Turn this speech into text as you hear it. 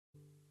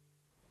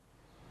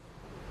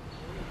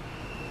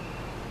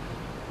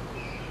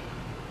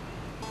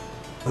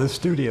The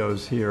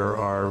studios here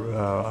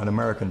are an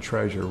American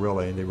treasure,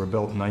 really. They were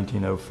built in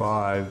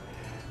 1905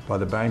 by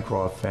the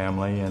Bancroft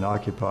family and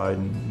occupied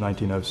in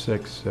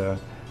 1906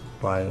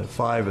 by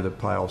 5 of the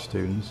Pyle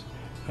students,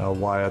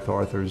 Wyeth,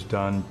 Arthurs,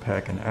 Dunn,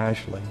 Peck, and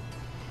Ashley.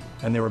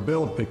 And they were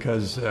built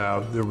because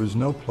there was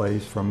no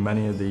place for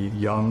many of the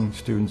young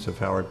students of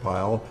Howard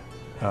Pyle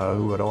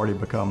who had already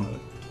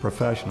become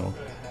professional,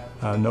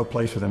 no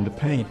place for them to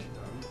paint.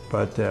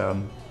 But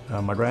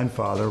my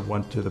grandfather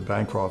went to the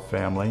Bancroft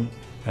family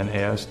and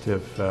asked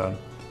if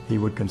he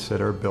would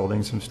consider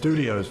building some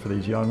studios for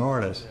these young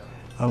artists.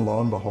 And lo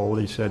and behold,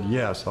 he said,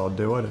 yes, I'll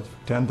do it.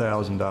 At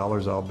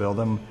 $10,000, I'll build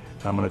them.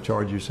 I'm going to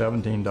charge you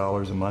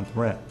 $17 a month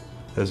rent.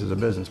 This is a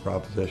business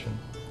proposition.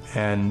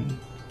 And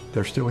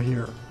they're still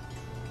here.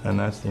 And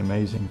that's the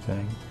amazing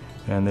thing.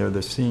 And they're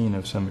the scene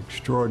of some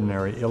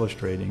extraordinary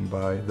illustrating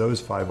by those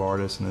 5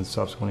 artists, and then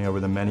subsequently over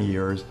the many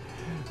years,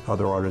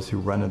 other artists who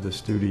rented the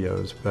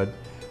studios. But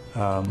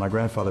my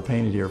grandfather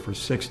painted here for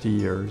 60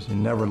 years. He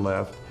never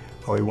left.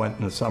 Oh, he went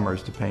in the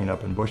summers to paint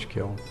up in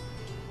Bushkill.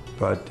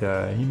 But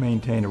he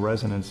maintained a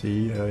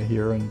residency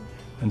here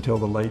until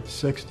the late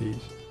 60s.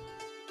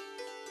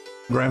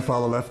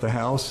 Grandfather left the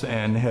house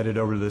and headed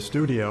over to the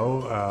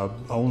studio,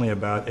 only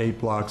about 8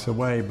 blocks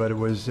away, but it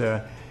was,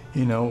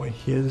 you know,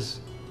 his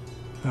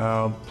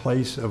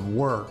place of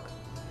work.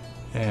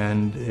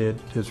 And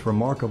it's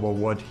remarkable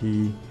what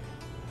he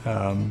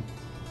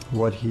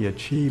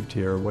achieved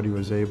here, what he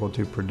was able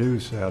to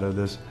produce out of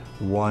this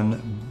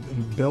one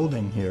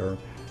building here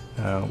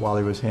while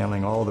he was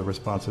handling all the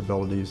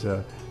responsibilities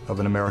of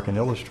an American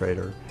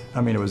illustrator.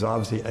 I mean, it was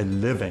obviously a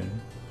living,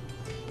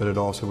 but it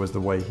also was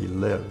the way he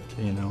lived,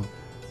 you know.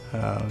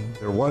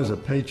 There was a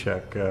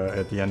paycheck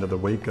at the end of the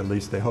week, at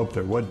least they hoped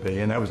there would be,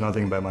 and that was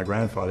nothing about my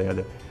grandfather. He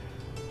had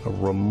a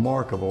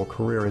remarkable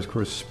career. His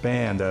career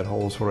spanned that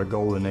whole sort of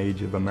golden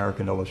age of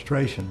American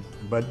illustration.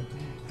 But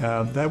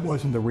that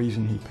wasn't the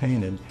reason he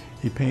painted.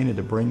 He painted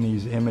to bring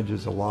these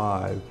images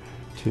alive,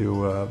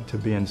 to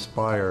be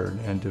inspired,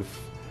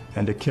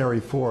 and to carry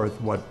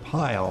forth what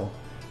Pyle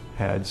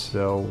had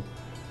so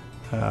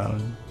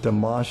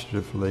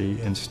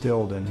demonstratively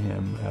instilled in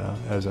him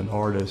as an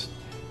artist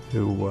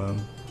who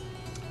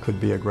could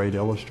be a great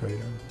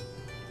illustrator.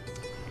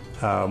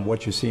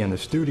 What you see in the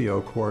studio,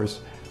 of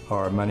course,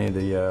 are many of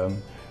the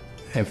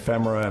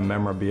ephemera and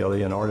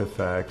memorabilia and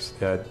artifacts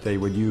that they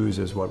would use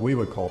as what we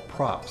would call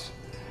props.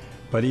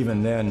 But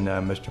even then,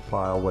 Mr.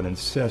 Pyle would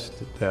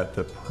insist that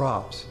the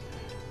props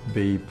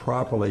be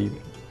properly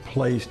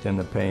placed in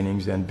the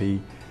paintings and be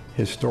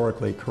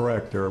historically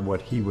correct, or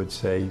what he would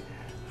say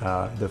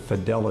the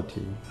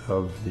fidelity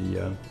of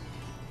the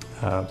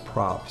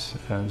props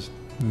is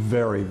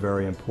very,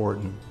 very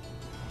important.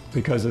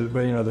 Because you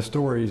know, the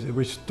stories, it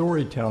was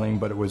storytelling,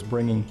 but it was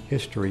bringing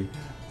history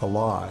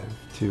alive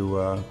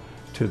to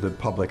the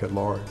public at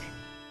large.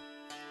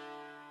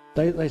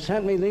 They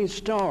sent me these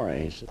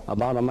stories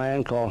about a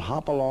man called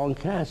Hopalong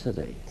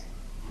Cassidy.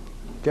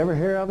 Did you ever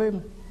hear of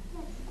him?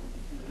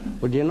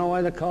 Well, do you know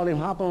why they called him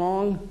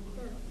Hopalong?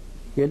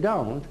 You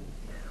don't?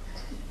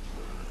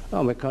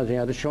 Oh, because he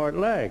had a short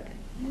leg.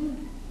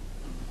 And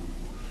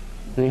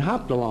he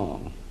hopped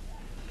along.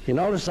 You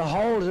notice the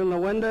holes in the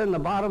window, in the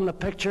bottom of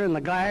the picture, in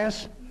the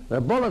glass?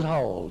 They're bullet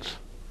holes.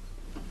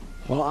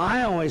 Well,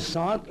 I always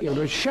thought it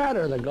would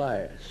shatter the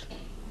glass.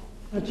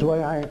 That's the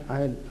way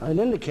I'd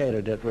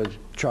indicated it with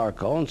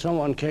charcoal, and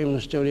someone came in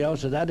the studio and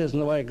said, that isn't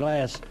the way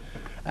glass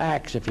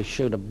acts if you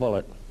shoot a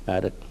bullet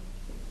at it.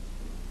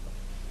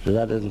 So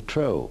that isn't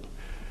true.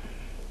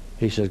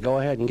 He says, go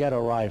ahead and get a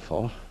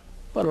rifle,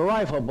 put a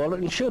rifle bullet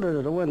and shoot it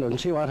at the window and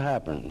see what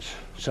happens.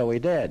 So he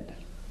did.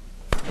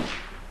 And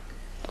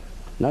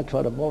that's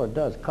what a bullet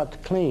does, cuts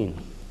clean.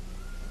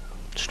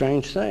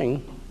 Strange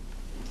thing,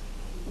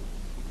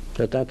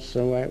 but that's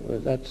the way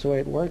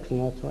it works,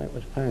 and that's the way it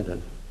was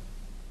painted.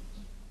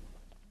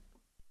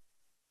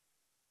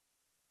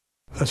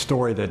 A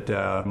story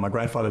that my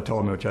grandfather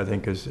told me, which I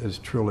think is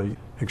truly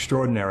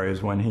extraordinary,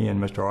 is when he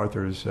and Mr.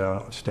 Arthurs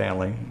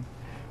Stanley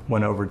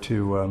went over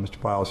to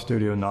Mr. Pyle's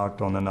studio,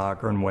 knocked on the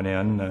knocker, and went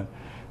in the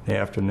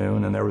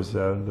afternoon, and there was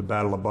the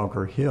Battle of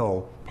Bunker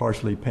Hill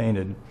partially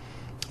painted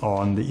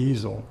on the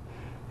easel.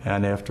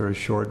 And after a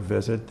short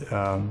visit,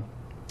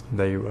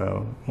 they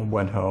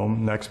went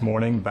home. Next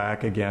morning,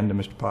 back again to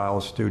Mr.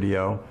 Pyle's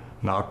studio,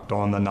 knocked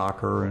on the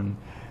knocker, and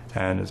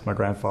as my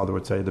grandfather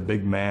would say, the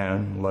big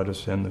man let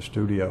us in the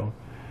studio.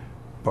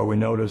 But we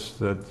noticed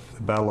that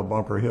the Battle of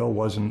Bunker Hill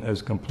wasn't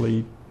as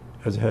complete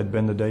as it had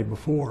been the day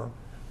before.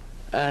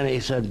 And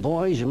he said,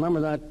 boys, you remember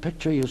that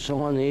picture you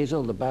saw on the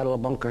easel, the Battle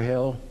of Bunker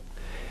Hill?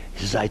 He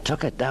says, I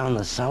took it down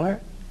the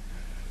cellar,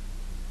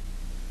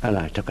 and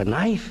I took a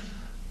knife,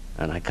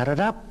 and I cut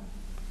it up,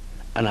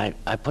 and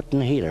I put it in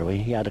the heater.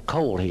 He had a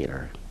coal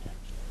heater.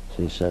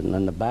 So he said, and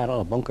then the Battle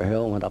of Bunker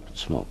Hill went up in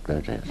smoke. There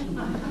it is.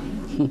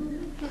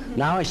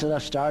 Now he said,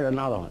 let's start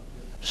another one.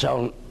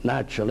 So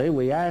naturally,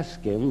 we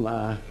asked him,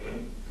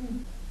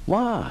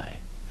 why?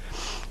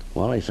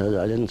 Well, he said,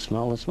 I didn't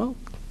smell the smoke.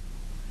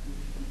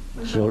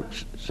 So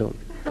it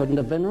couldn't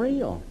have been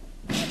real.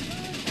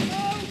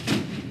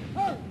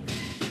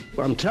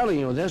 Well, I'm telling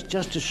you this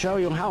just to show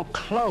you how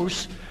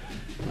close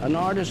an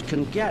artist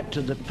can get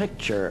to the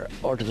picture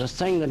or to the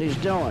thing that he's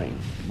doing.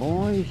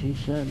 Boys, he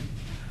said,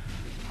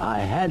 I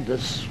had the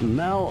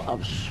smell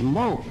of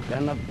smoke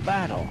and of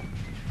battle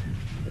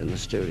in the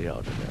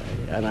studio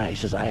today. And he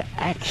says, I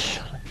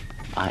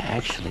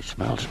actually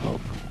smell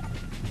smoke.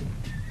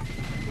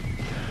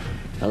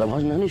 Now, there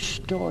wasn't any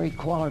story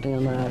quality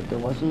in that. There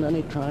wasn't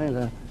any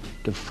trying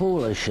to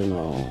fool us, you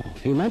know.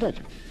 He meant it.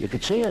 You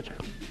could see it.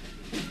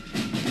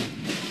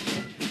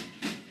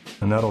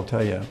 And that'll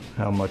tell you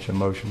how much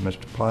emotion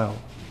Mr. Pyle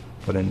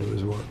put into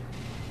his work.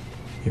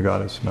 You got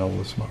to smell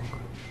the smoke.